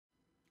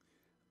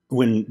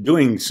when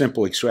doing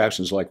simple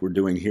extractions like we're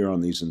doing here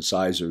on these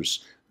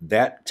incisors,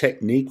 that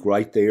technique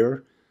right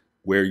there,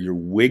 where you're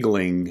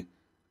wiggling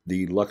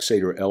the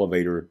luxator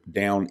elevator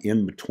down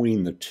in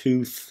between the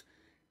tooth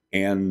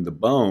and the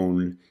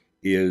bone,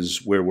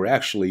 is where we're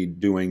actually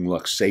doing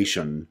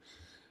luxation,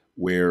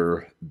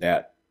 where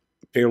that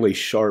fairly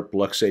sharp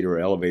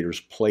luxator elevator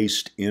is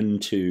placed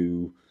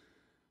into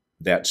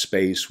that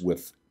space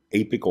with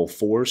apical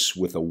force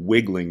with a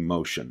wiggling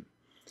motion.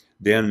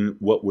 Then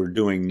what we're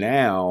doing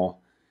now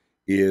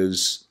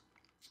is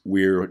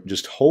we're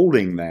just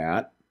holding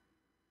that,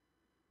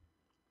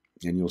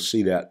 and you'll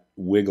see that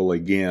wiggle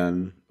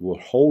again. We're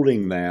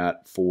holding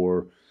that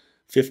for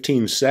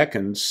 15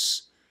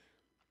 seconds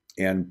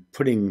and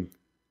putting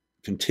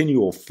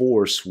continual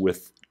force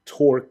with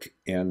torque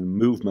and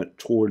movement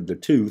toward the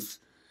tooth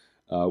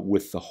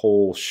with the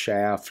whole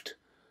shaft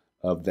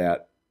of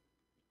that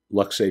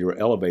luxator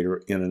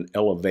elevator in an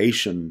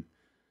elevation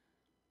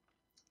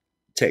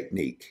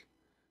technique.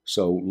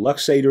 So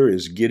luxator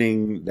is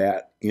getting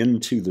that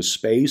into the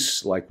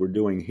space like we're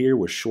doing here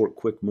with short,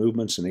 quick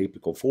movements and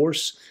apical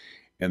force.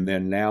 And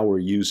then now we're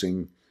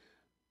using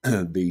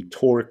the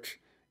torque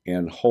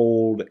and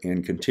hold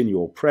and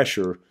continual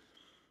pressure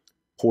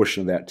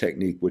portion of that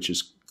technique, which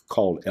is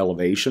called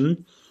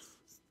elevation,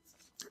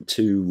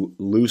 to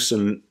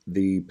loosen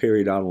the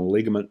periodontal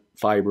ligament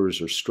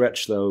fibers or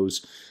stretch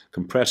those,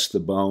 compress the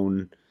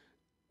bone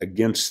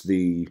against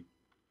the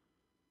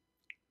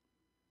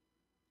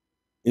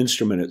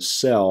instrument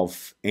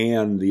itself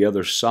and the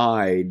other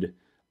side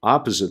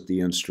opposite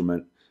the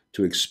instrument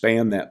to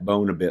expand that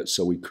bone a bit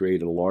so we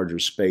create a larger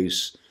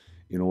space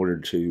in order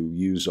to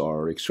use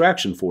our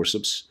extraction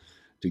forceps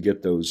to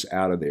get those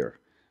out of there.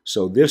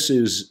 So this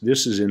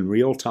is in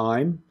real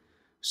time.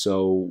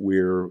 So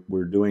we're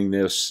doing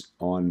this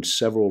on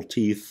several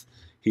teeth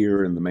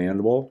here in the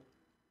mandible.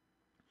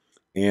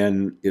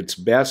 And it's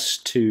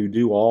best to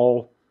do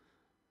all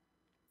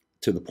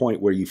to the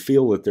point where you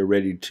feel that they're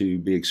ready to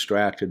be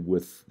extracted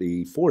with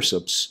the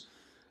forceps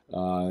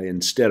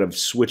instead of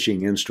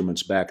switching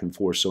instruments back and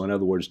forth. So in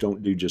other words,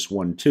 don't do just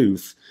one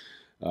tooth.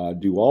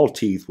 Do all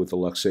teeth with the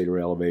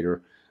luxator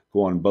elevator.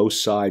 Go on both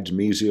sides,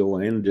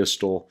 mesial and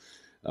distal.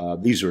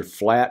 These are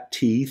flat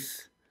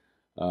teeth,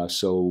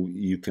 so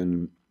you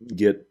can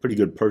get pretty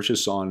good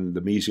purchase on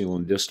the mesial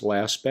and distal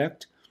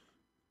aspect.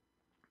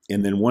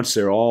 And then once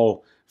they're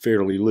all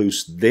fairly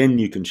loose, then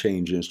you can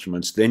change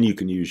instruments. Then you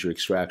can use your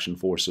extraction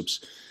forceps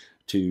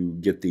to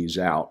get these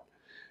out.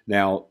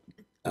 Now,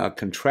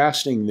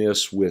 contrasting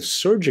this with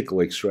surgical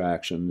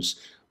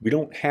extractions, we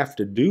don't have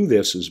to do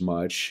this as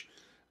much,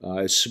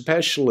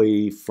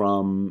 especially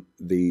from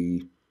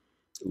the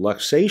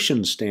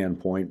luxation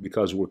standpoint,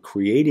 because we're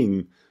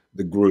creating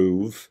the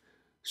groove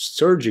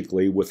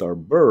surgically with our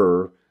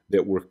burr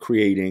that we're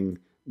creating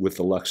with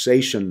the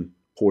luxation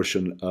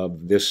portion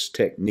of this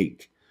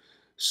technique.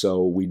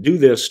 So we do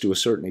this to a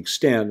certain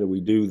extent, and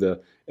we do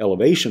the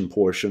elevation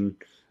portion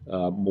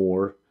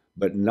more,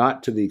 but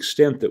not to the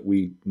extent that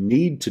we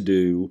need to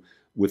do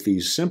with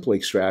these simple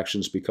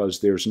extractions because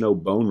there's no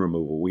bone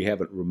removal. We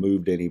haven't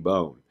removed any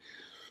bone.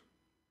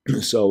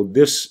 So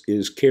this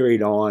is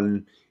carried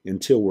on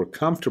until we're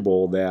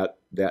comfortable that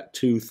that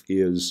tooth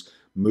is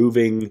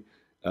moving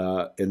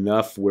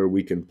enough where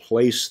we can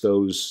place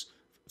those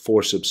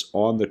forceps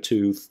on the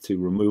tooth to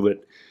remove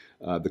it.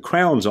 The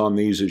crowns on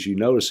these, as you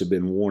notice, have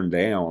been worn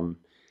down,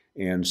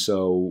 and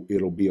so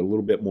it'll be a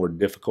little bit more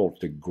difficult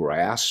to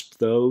grasp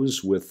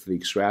those with the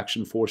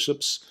extraction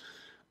forceps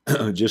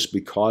just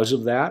because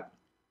of that.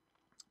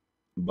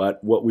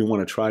 But what we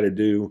want to try to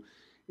do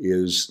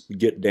is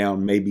get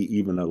down maybe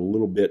even a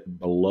little bit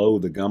below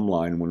the gum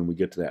line when we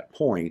get to that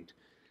point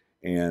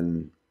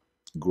and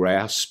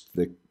grasp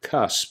the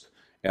cusp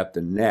at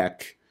the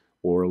neck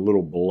or a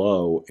little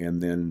below,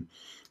 and then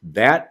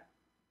that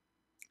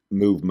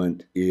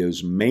movement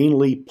is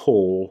mainly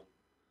pull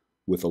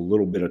with a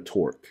little bit of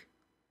torque.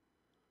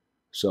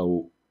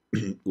 So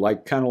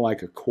kind of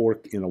like a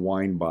cork in a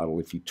wine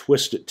bottle, if you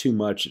twist it too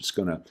much, it's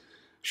going to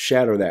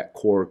shatter that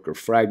cork or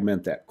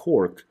fragment that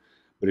cork.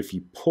 But if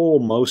you pull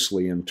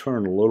mostly and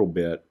turn a little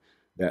bit,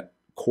 that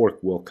cork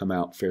will come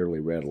out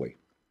fairly readily.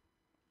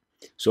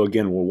 So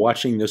again, we're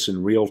watching this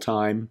in real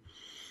time,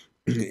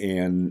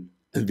 and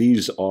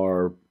these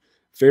are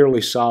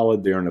fairly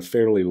solid. They're in a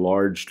fairly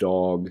large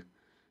dog,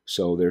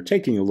 so they're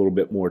taking a little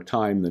bit more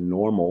time than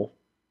normal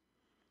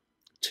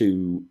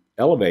to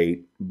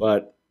elevate,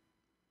 but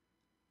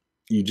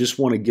you just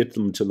want to get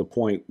them to the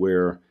point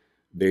where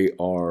they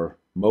are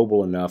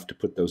mobile enough to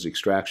put those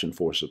extraction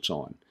forceps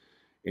on.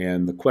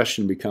 And the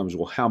question becomes,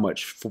 well, how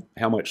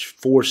much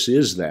force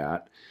is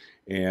that?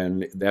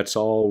 And that's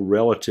all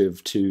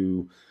relative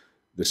to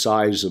the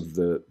size of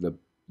the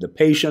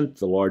patient.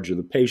 The larger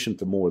the patient,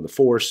 the more the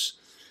force.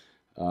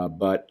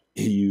 But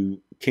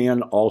you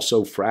can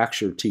also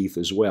fracture teeth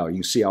as well.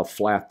 You see how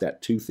flat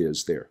that tooth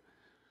is there.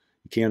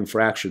 You can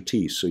fracture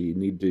teeth, so you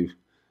need to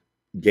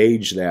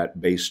gauge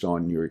that based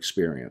on your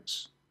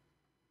experience.